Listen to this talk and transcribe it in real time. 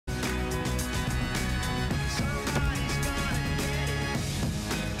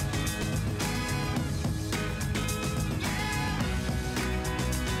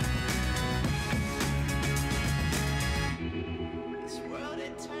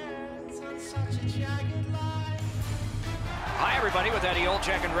Hi, everybody. With Eddie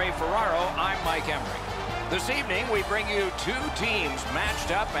Olczyk and Ray Ferraro, I'm Mike Emmerich. This evening, we bring you two teams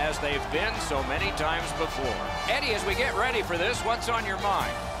matched up as they've been so many times before. Eddie, as we get ready for this, what's on your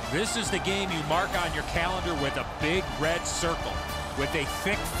mind? This is the game you mark on your calendar with a big red circle, with a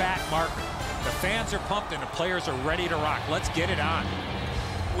thick, fat marker. The fans are pumped and the players are ready to rock. Let's get it on.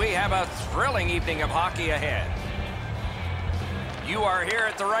 We have a thrilling evening of hockey ahead. You are here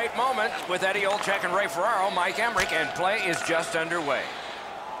at the right moment with Eddie Olczyk and Ray Ferraro, Mike Emmerich, and play is just underway.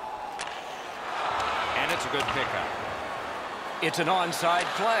 And it's a good pickup. It's an onside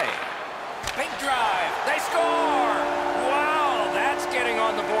play. Big drive. They score! Wow, that's getting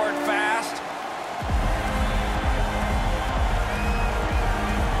on the board fast.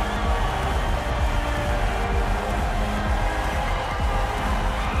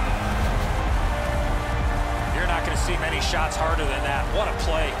 See many shots harder than that. What a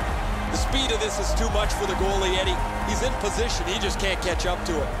play. The speed of this is too much for the goalie, Eddie. He's in position. He just can't catch up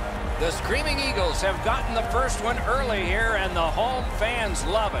to it. The Screaming Eagles have gotten the first one early here, and the home fans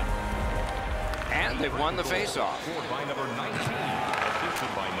love it. And they've won the faceoff. By number 19,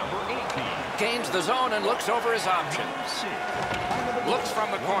 assisted by number 18. Gains the zone and looks over his options. Looks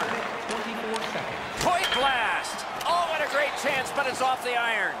from the corner. 24 seconds. Point blast! Oh, what a great chance, but it's off the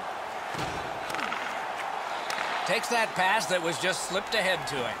iron. Takes that pass that was just slipped ahead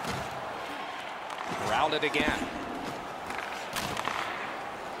to him. Corralled it again.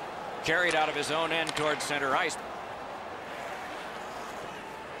 Carried out of his own end towards center ice.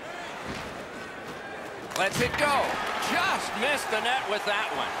 Lets it go. Just missed the net with that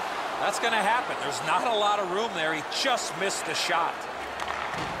one. That's going to happen. There's not a lot of room there. He just missed the shot.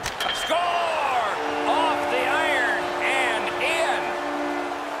 Score! Off the iron and in.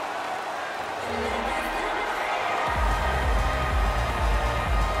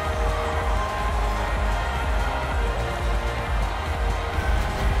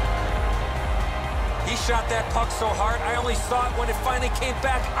 He shot that puck so hard, I only saw it when it finally came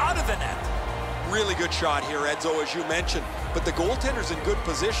back out of the net. Really good shot here, Edzo, as you mentioned. But the goaltender's in good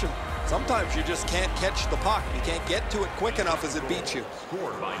position. Sometimes you just can't catch the puck. You can't get to it quick enough as it beats you.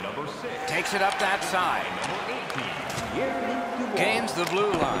 Scored by number 6. Takes it up that side. Gains the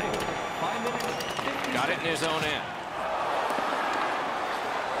blue line. Got it in his own end.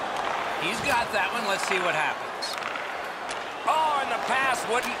 He's got that one. Let's see what happens. Oh, and the pass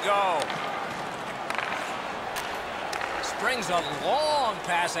wouldn't go. Brings a long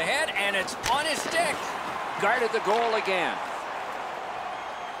pass ahead, and it's on his stick. Guarded the goal again.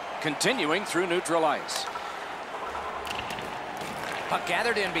 Continuing through neutral ice. Puck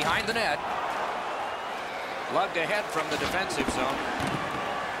gathered in behind the net. Lugged ahead from the defensive zone.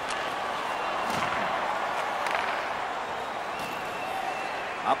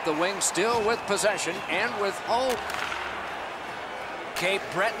 Up the wing, still with possession and with hope. Cape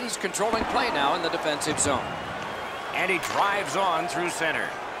Breton's controlling play now in the defensive zone. And he drives on through center.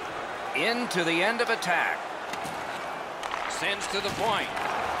 Into the end of attack. Sends to the point.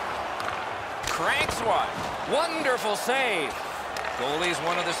 Cranks one. Wonderful save. Goalie's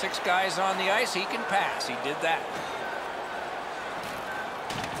one of the 6 guys on the ice. He can pass. He did that.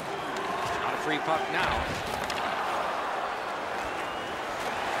 Not a free puck now.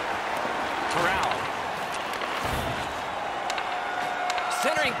 Corral.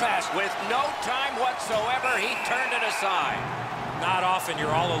 Centering pass with no time whatsoever. He turned it aside. Not often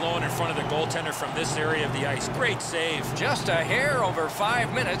you're all alone in front of the goaltender from this area of the ice. Great save. Just a hair over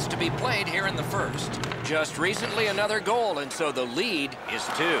 5 minutes to be played here in the first. Just recently another goal, and so the lead is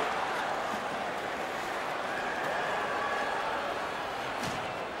 2.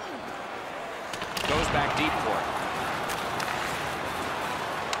 Goes back deep for it.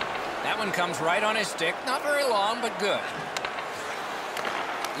 That one comes right on his stick. Not very long, but good.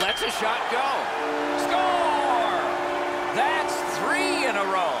 Lets a shot go. Score! That's 3 in a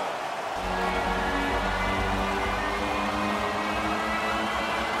row.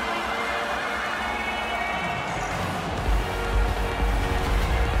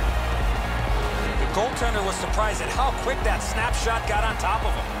 The goaltender was surprised at how quick that snapshot got on top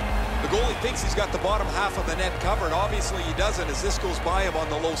of him. The goalie thinks he's got the bottom half of the net covered. Obviously, he doesn't as this goes by him on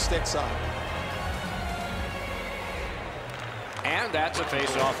the low stick side. And that's a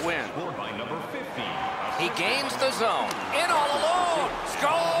face-off win. Scored by number 50. He gains the zone. In all alone.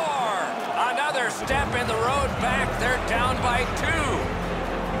 Score! Another step in the road back. They're down by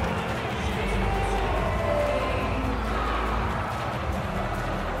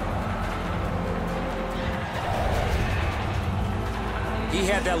 2. He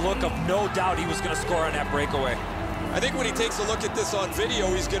had that look of no doubt he was going to score on that breakaway. I think when he takes a look at this on video,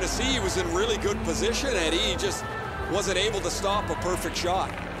 he's going to see he was in really good position, Eddie. He just wasn't able to stop a perfect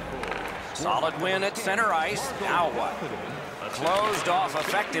shot. Solid win at center ice. Now what? Closed off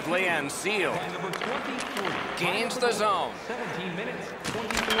effectively and sealed. Gains the zone.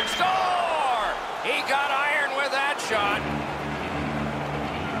 Score! He got iron with that shot.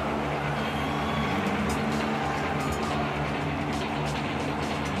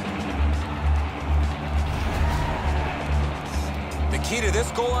 The key to this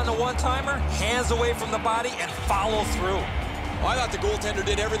goal on the one-timer, hands away from the body and follow through. I thought the goaltender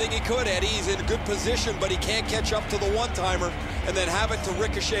did everything he could, Eddie. He's in a good position, but he can't catch up to the one-timer and then have it to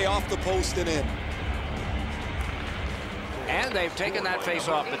ricochet off the post and in. And they've taken that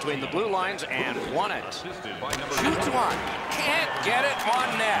face-off between the blue lines and won it. Shoots one. Can't get it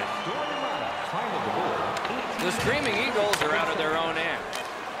on net. The Screaming Eagles are out of their own end.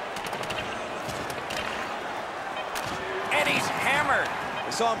 Eddie's hammered.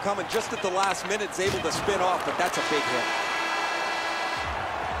 I saw him coming just at the last minute. He's able to spin off, but that's a big hit.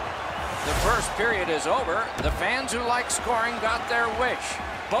 The first period is over. The fans who like scoring got their wish.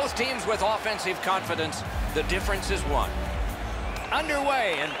 Both teams with offensive confidence. The difference is one.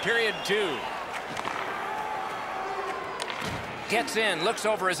 Underway in period 2. Gets in, looks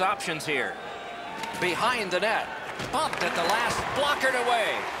over his options here. Behind the net. Bumped at the last, blockered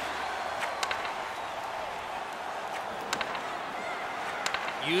away.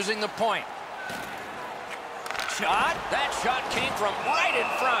 Using the point. Shot. That shot came from right in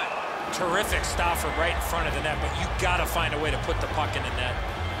front. Terrific stop from right in front of the net, but you got to find a way to put the puck in the net.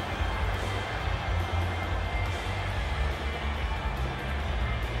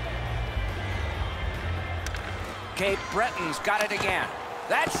 Cape Breton's got it again.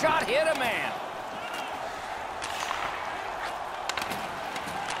 That shot hit a man.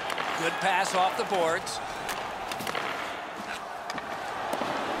 Good pass off the boards.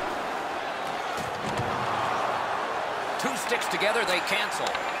 Two sticks together, they cancel.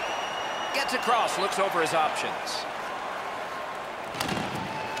 Gets across, looks over his options.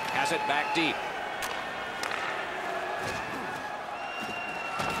 Has it back deep.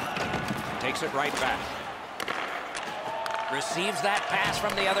 Takes it right back. Receives that pass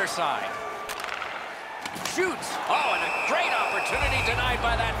from the other side. Shoots. Oh, and a great opportunity denied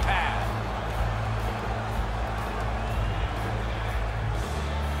by that pass.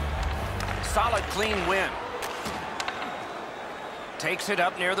 Solid, clean win. Takes it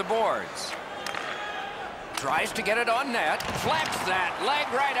up near the boards. Tries to get it on net. Flex that. Leg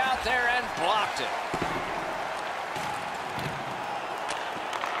right out there and blocked it.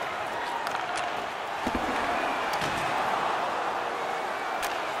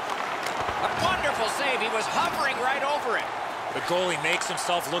 A wonderful save. He was hovering right over it. The goalie makes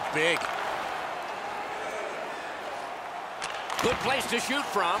himself look big. Good place to shoot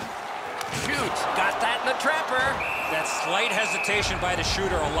from. Shoots. Got that in the trapper. That slight hesitation by the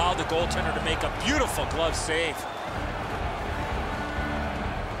shooter allowed the goaltender to make a beautiful glove save.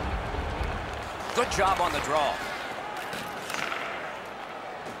 Good job on the draw.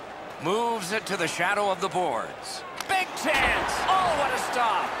 Moves it to the shadow of the boards. Big chance! Oh, what a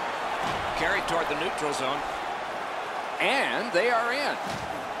stop! Carried toward the neutral zone. And they are in.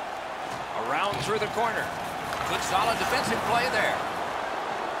 Around through the corner. Good solid defensive play there.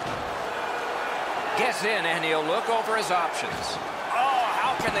 Gets in, and he'll look over his options. Oh,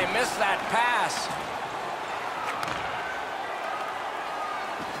 how can they miss that pass?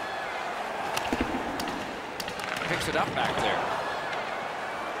 Picks it up back there.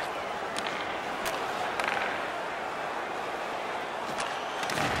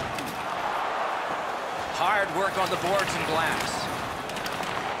 Hard work on the boards and glass.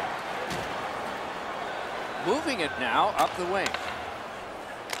 Moving it now up the wing.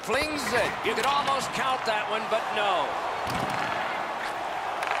 Flings it. You could almost count that one, but no.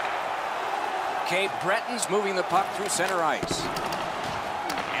 Cape Breton's moving the puck through center ice.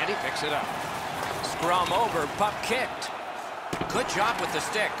 And he picks it up. Scrum over, puck kicked. Good job with the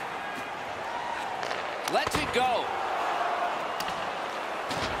stick. Lets it go.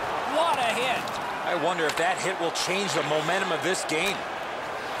 What a hit. I wonder if that hit will change the momentum of this game.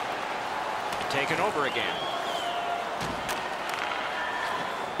 Taken over again.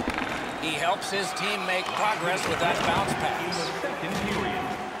 He helps his team make progress with that bounce pass.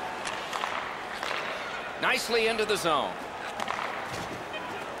 Nicely into the zone.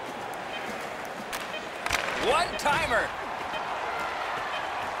 One-timer.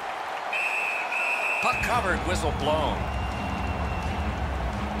 Puck covered, whistle blown.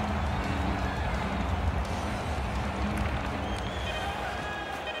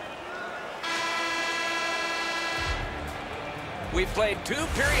 We've played 2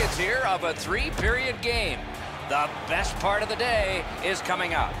 periods here of a 3-period game. The best part of the day is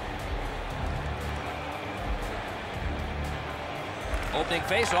coming up. Opening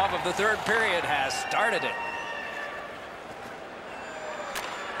face-off of the 3rd period has started it.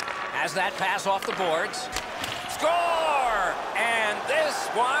 Has that pass off the boards. Score! And this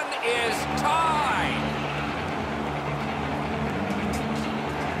one is tied.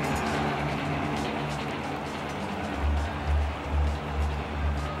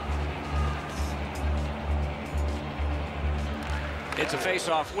 It's a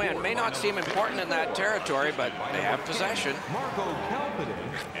face-off win. May not seem important in that territory, but they have possession.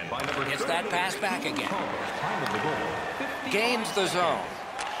 It's that pass back again. Gains the zone.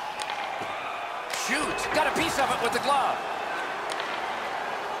 Shoots. Got a piece of it with the glove.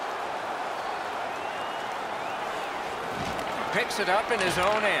 Picks it up in his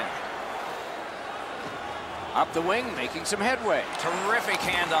own end. Up the wing, making some headway. Terrific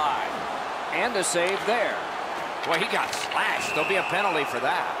hand-eye. And a save there. Boy, he got slashed. There'll be a penalty for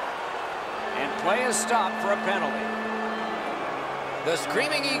that. And play is stopped for a penalty. The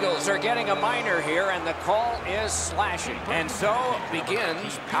Screaming Eagles are getting a minor here, and the call is slashing. And so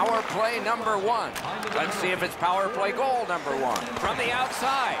begins power play number 1. Let's see if it's power play goal number 1. From the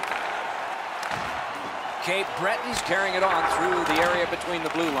outside. Cape Breton's carrying it on through the area between the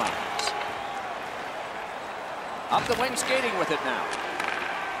blue lines. Up the wing, skating with it now.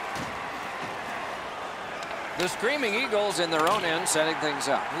 The Screaming Eagles in their own end setting things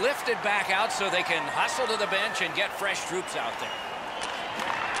up. Lifted back out so they can hustle to the bench and get fresh troops out there.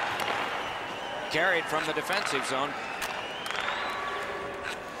 Carried from the defensive zone.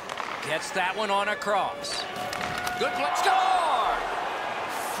 Gets that one on across. Good play. Score!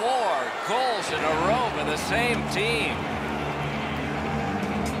 4 goals in a row for the same team.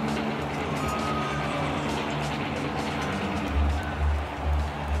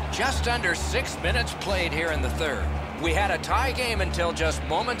 Just under 6 minutes played here in the 3rd. We had a tie game until just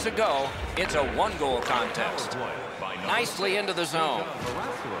moments ago. It's a 1-goal contest. Nicely into the zone.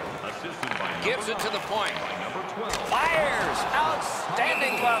 Gives it to the point. Fires.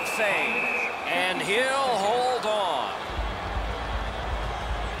 Outstanding glove save. And he'll hold on.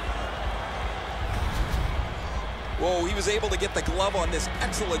 Whoa, he was able to get the glove on this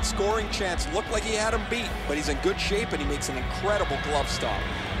excellent scoring chance. Looked like he had him beat, but he's in good shape and he makes an incredible glove stop.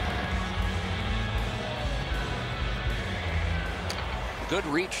 Good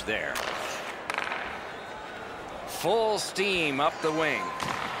reach there. Full steam up the wing.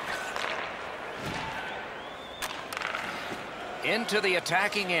 Into the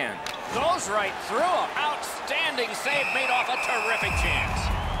attacking end. Goes right through him. Outstanding save made off a terrific chance.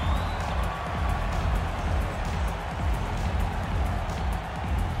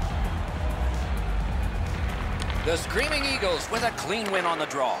 The Screaming Eagles with a clean win on the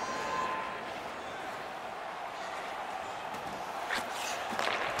draw.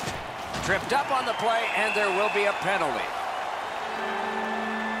 Tripped up on the play, and there will be a penalty.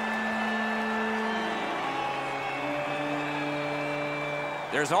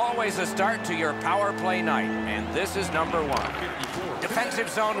 There's always a start to your power play night, and this is number 1. Defensive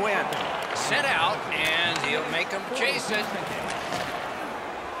zone win. Sent out, and he'll make them chase it.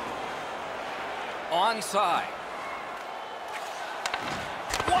 Onside.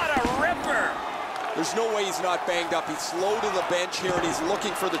 What a ripper! There's no way he's not banged up. He's slow to the bench here, and he's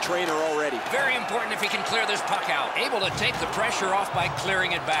looking for the trainer already. Very important if he can clear this puck out. Able to take the pressure off by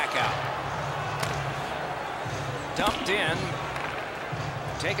clearing it back out. Dumped in.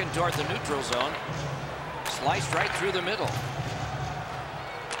 Taken toward the neutral zone. Sliced right through the middle.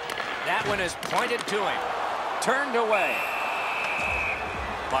 That one is pointed to him. Turned away.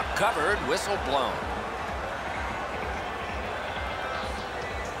 Puck covered, whistle blown.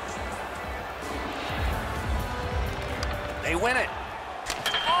 They win it.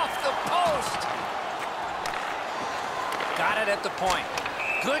 Off the post. Got it at the point.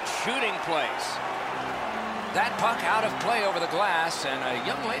 Good shooting place. That puck out of play over the glass, and a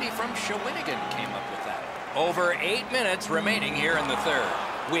young lady from Shawinigan came up with that. Over 8 minutes remaining here in the 3rd.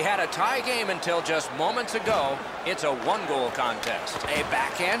 We had a tie game until just moments ago. It's a 1-goal contest. A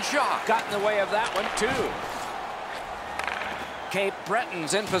backhand shot got in the way of that one, too. Cape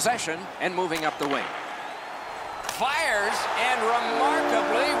Breton's in possession and moving up the wing. Fires, and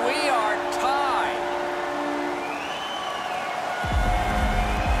remarkably, we are tied.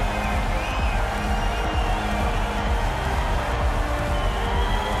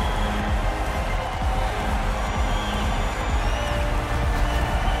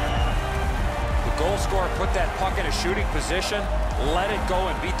 The goal scorer put that puck in a shooting position, let it go,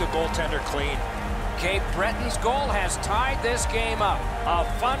 and beat the goaltender clean. Cape Breton's goal has tied this game up. A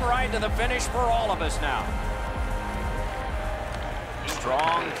fun ride to the finish for all of us now.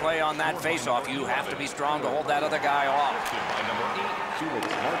 Strong play on that faceoff. You have to be strong to hold that other guy off.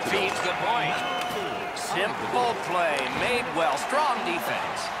 Feeds the point. Simple play, made well. Strong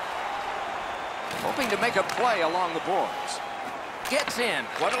defense. Hoping to make a play along the boards. Gets in.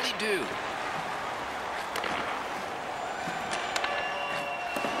 What'll he do?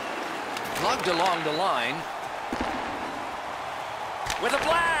 Plugged along the line. With a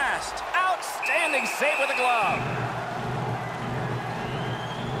blast. Outstanding save with a glove.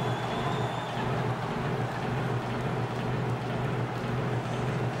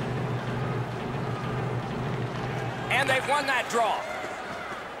 And they've won that draw.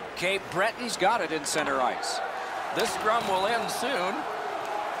 Cape Breton's got it in center ice. This scrum will end soon.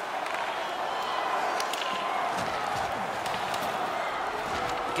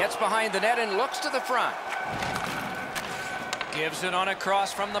 Gets behind the net and looks to the front. Gives it on a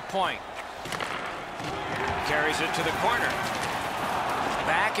cross from the point. Carries it to the corner.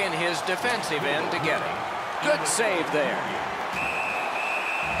 Back in his defensive end to get it. Good save there.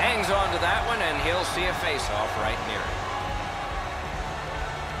 Hangs on to that one, and he'll see a face-off right near it.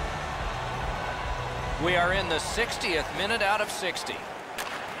 We are in the 60th minute out of 60.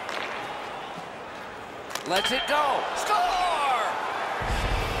 Lets it go. Score!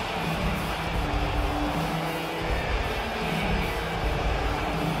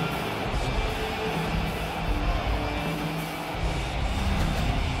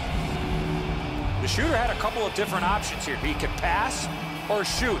 The shooter had a couple of different options here. He could pass or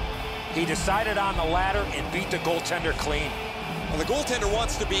shoot. He decided on the latter and beat the goaltender clean. Well, the goaltender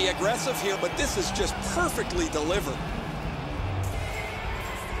wants to be aggressive here, but this is just perfectly delivered.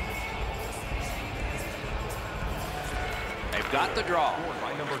 They've got the draw.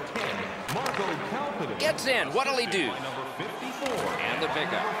 By number 10, gets in. What'll he do? By number 54, and the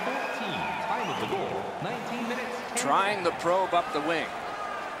pickup. 14, time of the goal, 19 minutes. Trying the probe up the wing.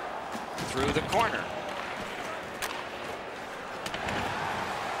 Through the corner.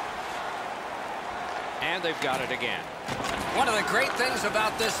 And they've got it again. One of the great things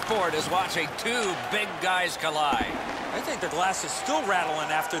about this sport is watching two big guys collide. I think the glass is still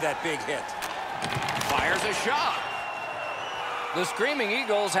rattling after that big hit. Fires a shot. The Screaming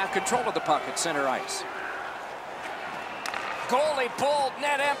Eagles have control of the puck at center ice. Goalie pulled,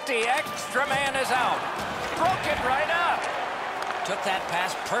 net empty. Extra man is out. Broke it right up. Took that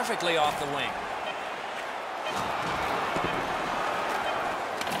pass perfectly off the wing.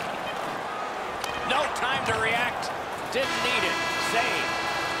 No time to react. Didn't need it. Save.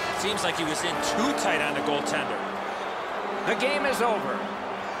 Seems like he was in too tight on the goaltender. The game is over.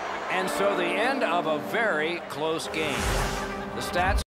 And so the end of a very close game. The stats